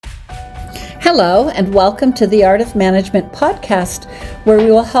Hello, and welcome to the Art of Management podcast, where we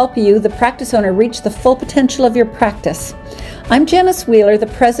will help you, the practice owner, reach the full potential of your practice. I'm Janice Wheeler, the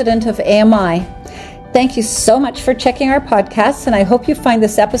president of AMI. Thank you so much for checking our podcast, and I hope you find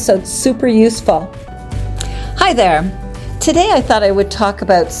this episode super useful. Hi there. Today I thought I would talk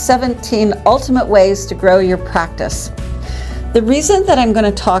about 17 ultimate ways to grow your practice. The reason that I'm going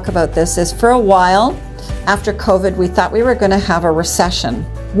to talk about this is for a while after COVID, we thought we were going to have a recession,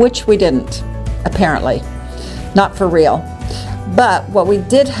 which we didn't. Apparently, not for real. But what we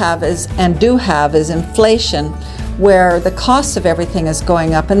did have is inflation, where the cost of everything is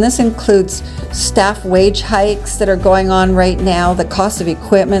going up. And this includes staff wage hikes that are going on right now, the cost of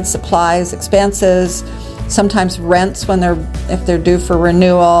equipment, supplies, expenses, sometimes rents if they're due for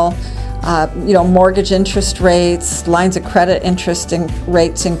renewal, mortgage interest rates, lines of credit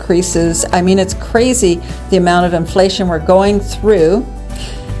rates increases. I mean, it's crazy the amount of inflation we're going through.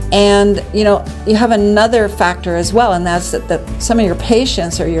 And, you have another factor as well, and that's that some of your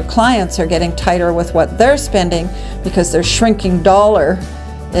patients or your clients are getting tighter with what they're spending because their shrinking dollar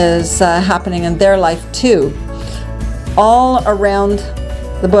is happening in their life too. All around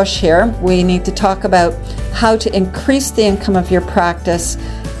the bush here, we need to talk about how to increase the income of your practice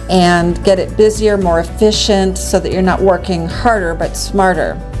and get it busier, more efficient, so that you're not working harder but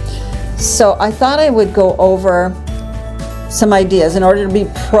smarter. So I thought I would go over some ideas in order to be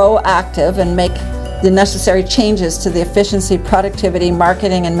proactive and make the necessary changes to the efficiency, productivity,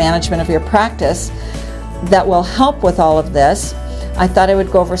 marketing, and management of your practice that will help with all of this. I thought I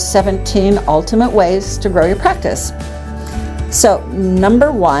would go over 17 ultimate ways to grow your practice. So, number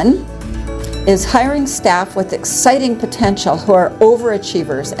one is hiring staff with exciting potential who are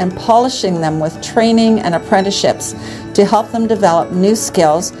overachievers and polishing them with training and apprenticeships to help them develop new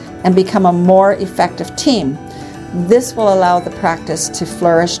skills and become a more effective team. This will allow the practice to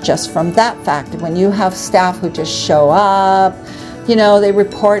flourish just from that fact. When you have staff who just show up, they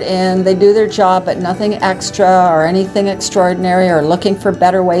report in, they do their job, but nothing extra or anything extraordinary or looking for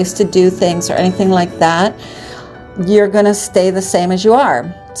better ways to do things or anything like that, you're going to stay the same as you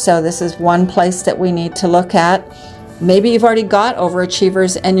are. So this is one place that we need to look at. Maybe you've already got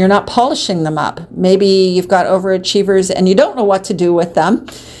overachievers and you're not polishing them up. Maybe you've got overachievers and you don't know what to do with them.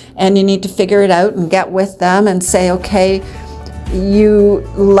 And you need to figure it out and get with them and say, okay, you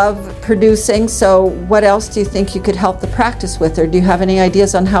love producing, so what else do you think you could help the practice with? Or do you have any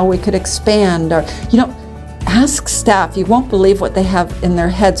ideas on how we could expand? Or, ask staff. You won't believe what they have in their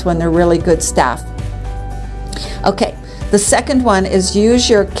heads when they're really good staff. Okay, the second one is use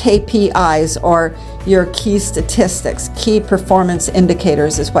your KPIs, or your key statistics. Key performance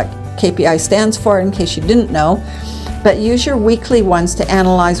indicators is what KPI stands for, in case you didn't know. But use your weekly ones to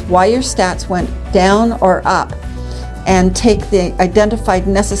analyze why your stats went down or up, and take the identified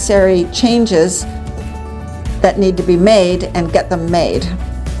necessary changes that need to be made and get them made.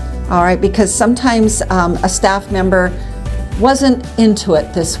 All right, because sometimes a staff member wasn't into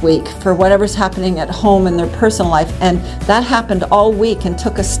it this week for whatever's happening at home in their personal life, and that happened all week and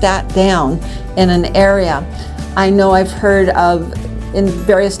took a stat down in an area. I know I've heard of in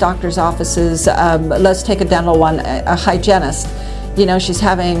various doctors' offices, let's take a dental one, a hygienist. She's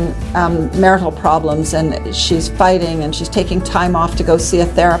having marital problems and she's fighting and she's taking time off to go see a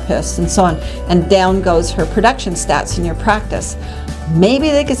therapist and so on. And down goes her production stats in your practice. Maybe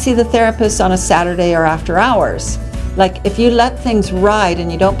they could see the therapist on a Saturday or after hours. Like, if you let things ride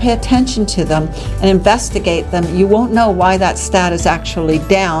and you don't pay attention to them and investigate them, you won't know why that stat is actually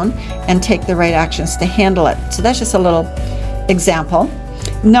down and take the right actions to handle it. So that's just a little example.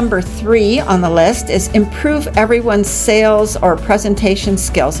 Number 3 on the list is improve everyone's sales or presentation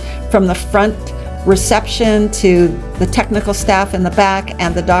skills, from the front reception to the technical staff in the back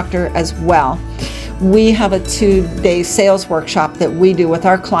and the doctor as well. We have a 2-day sales workshop that we do with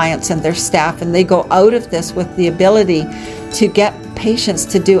our clients and their staff, and they go out of this with the ability to get patients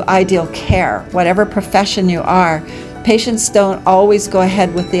to do ideal care. Whatever profession you are, patients don't always go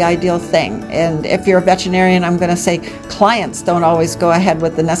ahead with the ideal thing. And if you're a veterinarian, I'm going to say clients don't always go ahead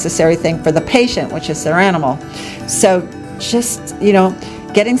with the necessary thing for the patient, which is their animal. So just,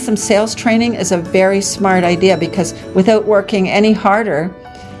 getting some sales training is a very smart idea, because without working any harder,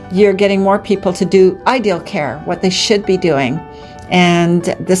 you're getting more people to do ideal care, what they should be doing. And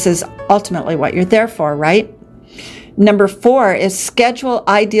this is ultimately what you're there for, right? Number 4 is schedule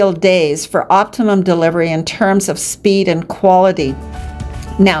ideal days for optimum delivery in terms of speed and quality.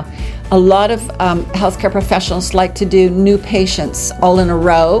 Now, a lot of healthcare professionals like to do new patients all in a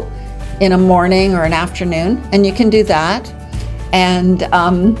row in a morning or an afternoon, and you can do that. And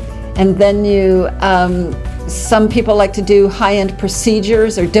then you Some people like to do high-end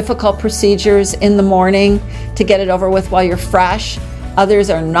procedures or difficult procedures in the morning to get it over with while you're fresh. Others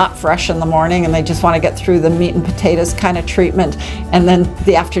are not fresh in the morning and they just want to get through the meat and potatoes kind of treatment. And then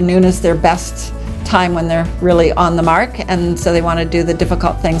the afternoon is their best time when they're really on the mark, and so they want to do the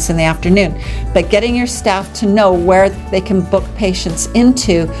difficult things in the afternoon. But getting your staff to know where they can book patients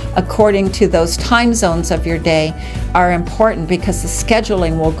into according to those time zones of your day are important, because the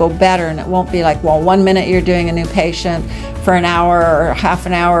scheduling will go better, and it won't be like, well, 1 minute you're doing a new patient for an hour or half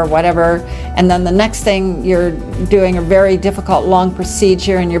an hour or whatever, and then the next thing you're doing a very difficult long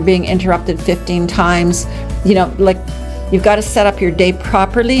procedure and you're being interrupted 15 times. You've got to set up your day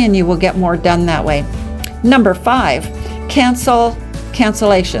properly, and you will get more done that way. Number 5,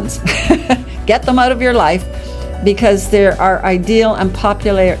 cancellations. Get them out of your life, because there are ideal and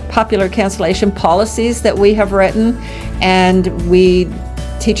popular cancellation policies that we have written, and we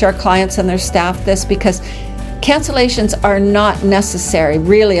teach our clients and their staff this, because cancellations are not necessary,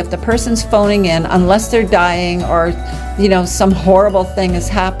 really, if the person's phoning in, unless they're dying or, some horrible thing has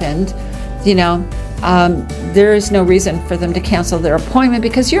happened, there is no reason for them to cancel their appointment,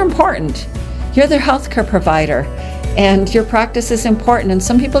 because you're important. You're their healthcare provider, and your practice is important, and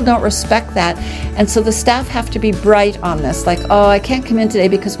some people don't respect that. And so the staff have to be bright on this, like, oh, I can't come in today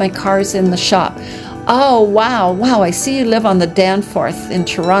because my car's in the shop. Oh, wow, I see you live on the Danforth in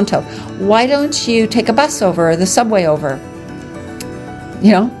Toronto. Why don't you take a bus over or the subway over?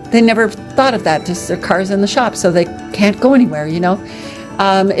 They never thought of that, just their car's in the shop, so they can't go anywhere,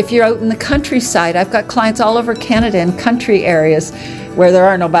 If you're out in the countryside, I've got clients all over Canada in country areas where there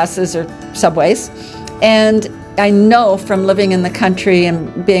are no buses or subways. And I know from living in the country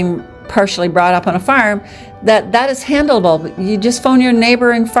and being partially brought up on a farm that is handleable. You just phone your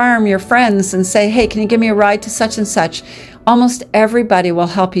neighboring farm, your friends, and say, hey, can you give me a ride to such and such? Almost everybody will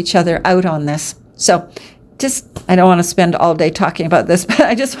help each other out on this. So I don't want to spend all day talking about this, but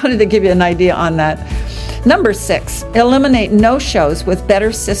I just wanted to give you an idea on that. Number 6, eliminate no-shows with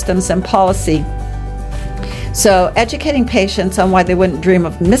better systems and policy. So educating patients on why they wouldn't dream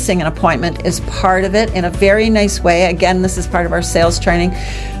of missing an appointment is part of it in a very nice way. Again, this is part of our sales training,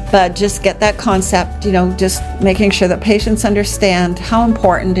 but just get that concept, just making sure that patients understand how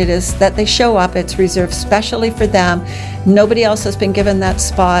important it is that they show up. It's reserved specially for them. Nobody else has been given that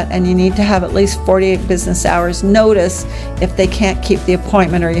spot, and you need to have at least 48 business hours notice if they can't keep the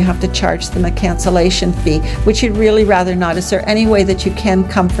appointment, or you have to charge them a cancellation fee, which you'd really rather not. Is there any way that you can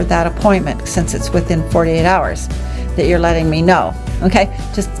come for that appointment, since it's within 48 hours that you're letting me know? Okay,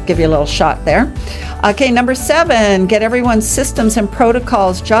 just give you a little shot there. Okay, number 7, get everyone's systems and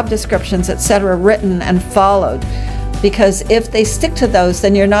protocols, job descriptions, etc. written and followed. Because if they stick to those,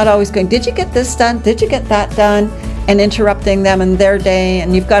 then you're not always going, did you get this done? Did you get that done? And interrupting them in their day,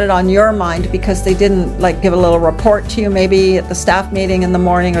 and you've got it on your mind because they didn't give a little report to you maybe at the staff meeting in the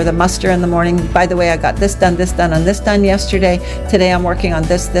morning or the muster in the morning. By the way, I got this done, and this done yesterday. Today I'm working on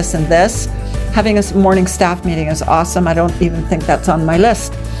this, and this. Having a morning staff meeting is awesome. I don't even think that's on my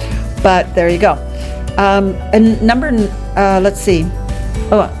list, but there you go. And let's see.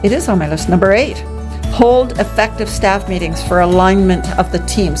 Oh, it is on my list. Number 8, hold effective staff meetings for alignment of the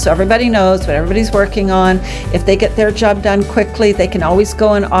team. So everybody knows what everybody's working on. If they get their job done quickly, they can always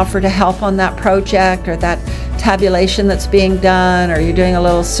go and offer to help on that project or that tabulation that's being done, or you're doing a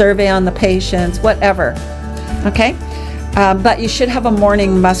little survey on the patients, whatever. Okay? But you should have a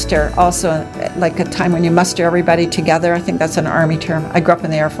morning muster also, like a time when you muster everybody together. I think that's an Army term. I grew up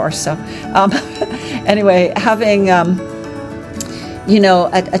in the Air Force, so anyway, having a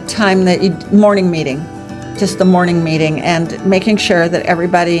time that morning meeting, just the morning meeting, and making sure that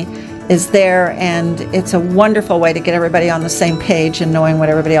everybody is there, and it's a wonderful way to get everybody on the same page and knowing what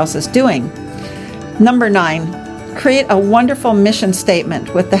everybody else is doing. Number 9. Create a wonderful mission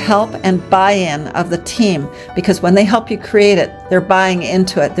statement with the help and buy-in of the team, because when they help you create it, they're buying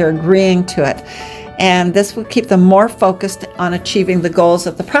into it, they're agreeing to it. And this will keep them more focused on achieving the goals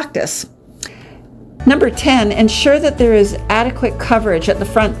of the practice. Number 10, ensure that there is adequate coverage at the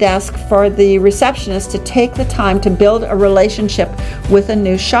front desk for the receptionist to take the time to build a relationship with a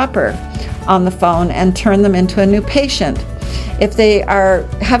new shopper on the phone and turn them into a new patient. If they are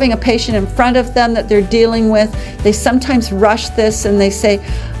having a patient in front of them that they're dealing with, they sometimes rush this and they say,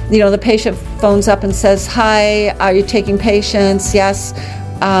 the patient phones up and says, hi, are you taking patients? Yes.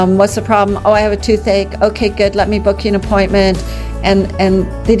 What's the problem? Oh, I have a toothache. Okay, good. Let me book you an appointment. And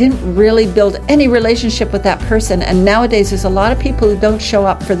they didn't really build any relationship with that person. And nowadays there's a lot of people who don't show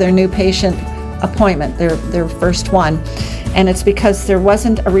up for their new patient appointment, their first one. And it's because there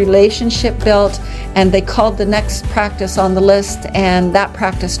wasn't a relationship built, and they called the next practice on the list, and that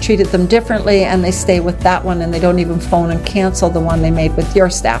practice treated them differently, and they stay with that one, and they don't even phone and cancel the one they made with your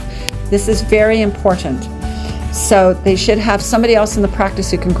staff. This is very important. So they should have somebody else in the practice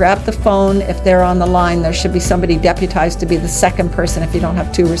who can grab the phone. If they're on the line, there should be somebody deputized to be the second person. If you don't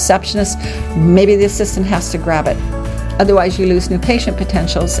have two receptionists, maybe the assistant has to grab it. Otherwise, you lose new patient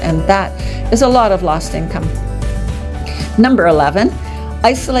potentials, and that is a lot of lost income. Number 11,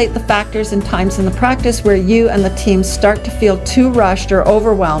 isolate the factors and times in the practice where you and the team start to feel too rushed or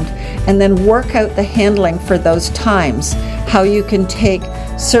overwhelmed, and then work out the handling for those times. How you can take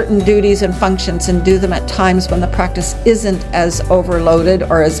certain duties and functions and do them at times when the practice isn't as overloaded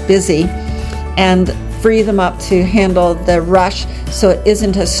or as busy, and free them up to handle the rush so it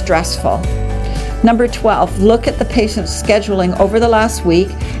isn't as stressful. Number 12, look at the patient's scheduling over the last week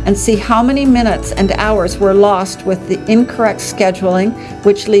and see how many minutes and hours were lost with the incorrect scheduling,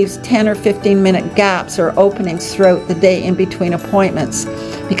 which leaves 10 or 15-minute gaps or openings throughout the day in between appointments,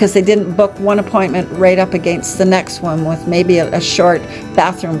 because they didn't book one appointment right up against the next one with maybe a short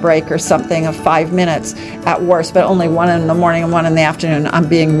bathroom break or something of 5 minutes at worst, but only one in the morning and one in the afternoon. I'm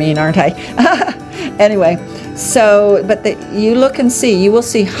being mean, aren't I? Anyway, so, but you look and see, you will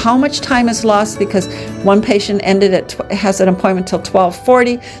see how much time is lost because one patient has an appointment till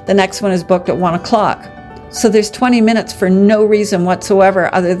 12:40, the next one is booked at 1 o'clock. So there's 20 minutes for no reason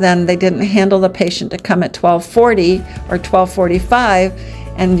whatsoever other than they didn't handle the patient to come at 12:40 or 12:45,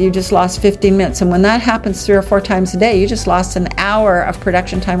 and you just lost 15 minutes. And when that happens 3 or 4 times a day, you just lost an hour of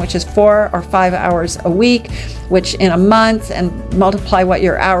production time, which is 4 or 5 hours a week, which in a month, and multiply what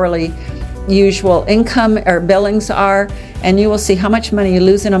your hourly usual income or billings are, and you will see how much money you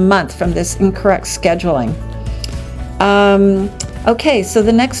lose in a month from this incorrect scheduling. Okay, so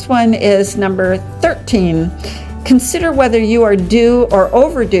the next one is number 13. Consider whether you are due or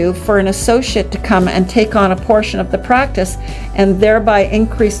overdue for an associate to come and take on a portion of the practice and thereby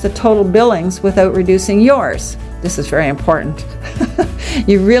increase the total billings without reducing yours. This is very important.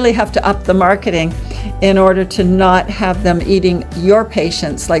 You really have to up the marketing in order to not have them eating your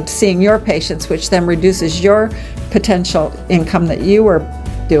patients, like seeing your patients, which then reduces your potential income that you were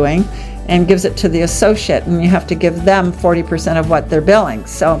doing and gives it to the associate, and you have to give them 40% of what they're billing.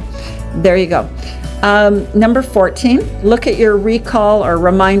 So there you go. Number 14, look at your recall or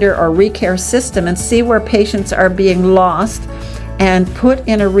reminder or recare system and see where patients are being lost, and put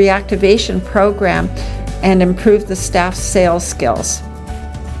in a reactivation program and improve the staff's sales skills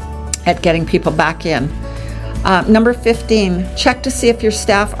at getting people back in. Number 15, check to see if your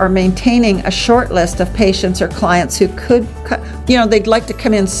staff are maintaining a short list of patients or clients who could, they'd like to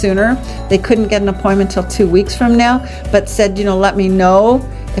come in sooner. They couldn't get an appointment till 2 weeks from now, but said, let me know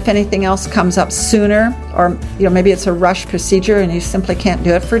if anything else comes up sooner, or maybe it's a rush procedure and you simply can't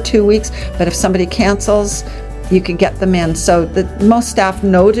do it for 2 weeks, but if somebody cancels, you can get them in. So most staff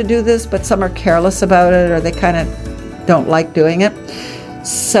know to do this, but some are careless about it, or they kind of don't like doing it.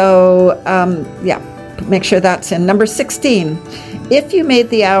 So make sure that's in. Number 16, if you made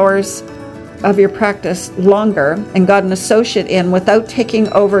the hours of your practice longer and got an associate in without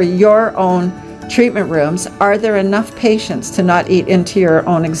taking over your own treatment rooms, are there enough patients to not eat into your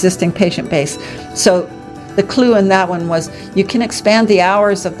own existing patient base? So the clue in that one was you can expand the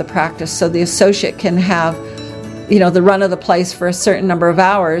hours of the practice so the associate can have, the run of the place for a certain number of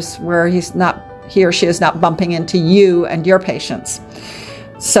hours where he or she is not bumping into you and your patients.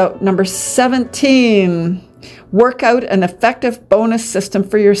 So number 17, work out an effective bonus system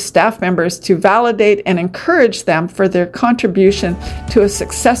for your staff members to validate and encourage them for their contribution to a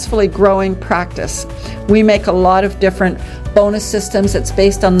successfully growing practice. We make a lot of different bonus systems. It's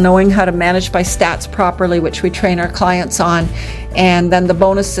based on knowing how to manage by stats properly, which we train our clients on. And then the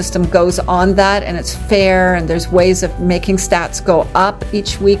bonus system goes on that, and it's fair, and there's ways of making stats go up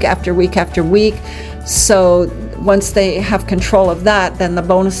each week after week after week. So once they have control of that, then the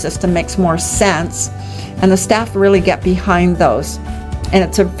bonus system makes more sense, and the staff really get behind those. And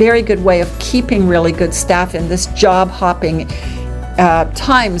it's a very good way of keeping really good staff in this job hopping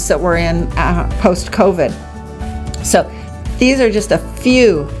times that we're in post-COVID. So these are just a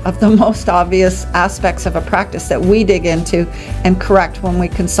few of the most obvious aspects of a practice that we dig into and correct when we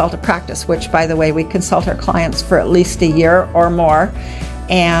consult a practice, which, by the way, we consult our clients for at least a year or more.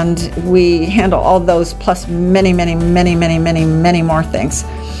 And we handle all those plus many, many, many, many, many, many more things.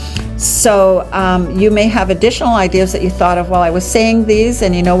 So you may have additional ideas that you thought of while I was saying these,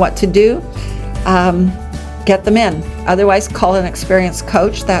 and you know what to do. Get them in. Otherwise, call an experienced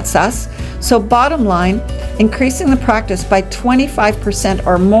coach. That's us. So bottom line, increasing the practice by 25%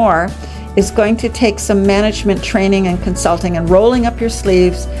 or more is going to take some management training and consulting and rolling up your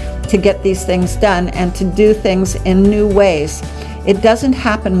sleeves to get these things done and to do things in new ways. It doesn't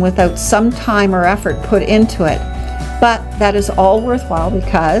happen without some time or effort put into it. But that is all worthwhile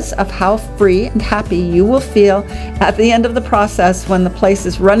because of how free and happy you will feel at the end of the process when the place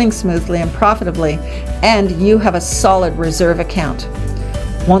is running smoothly and profitably and you have a solid reserve account.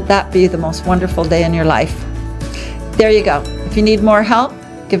 Won't that be the most wonderful day in your life? There you go. If you need more help,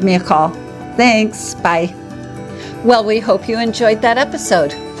 give me a call. Thanks. Bye. Well, we hope you enjoyed that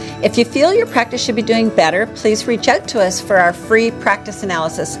episode. If you feel your practice should be doing better, please reach out to us for our free practice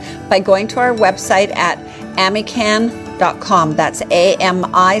analysis by going to our website at amican.com. That's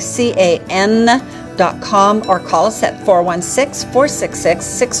AMICAN.com, or call us at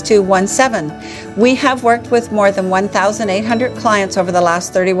 416-466-6217. We have worked with more than 1,800 clients over the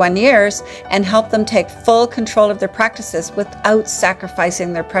last 31 years and helped them take full control of their practices without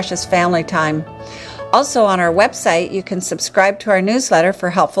sacrificing their precious family time. Also on our website, you can subscribe to our newsletter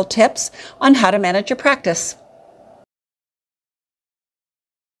for helpful tips on how to manage your practice.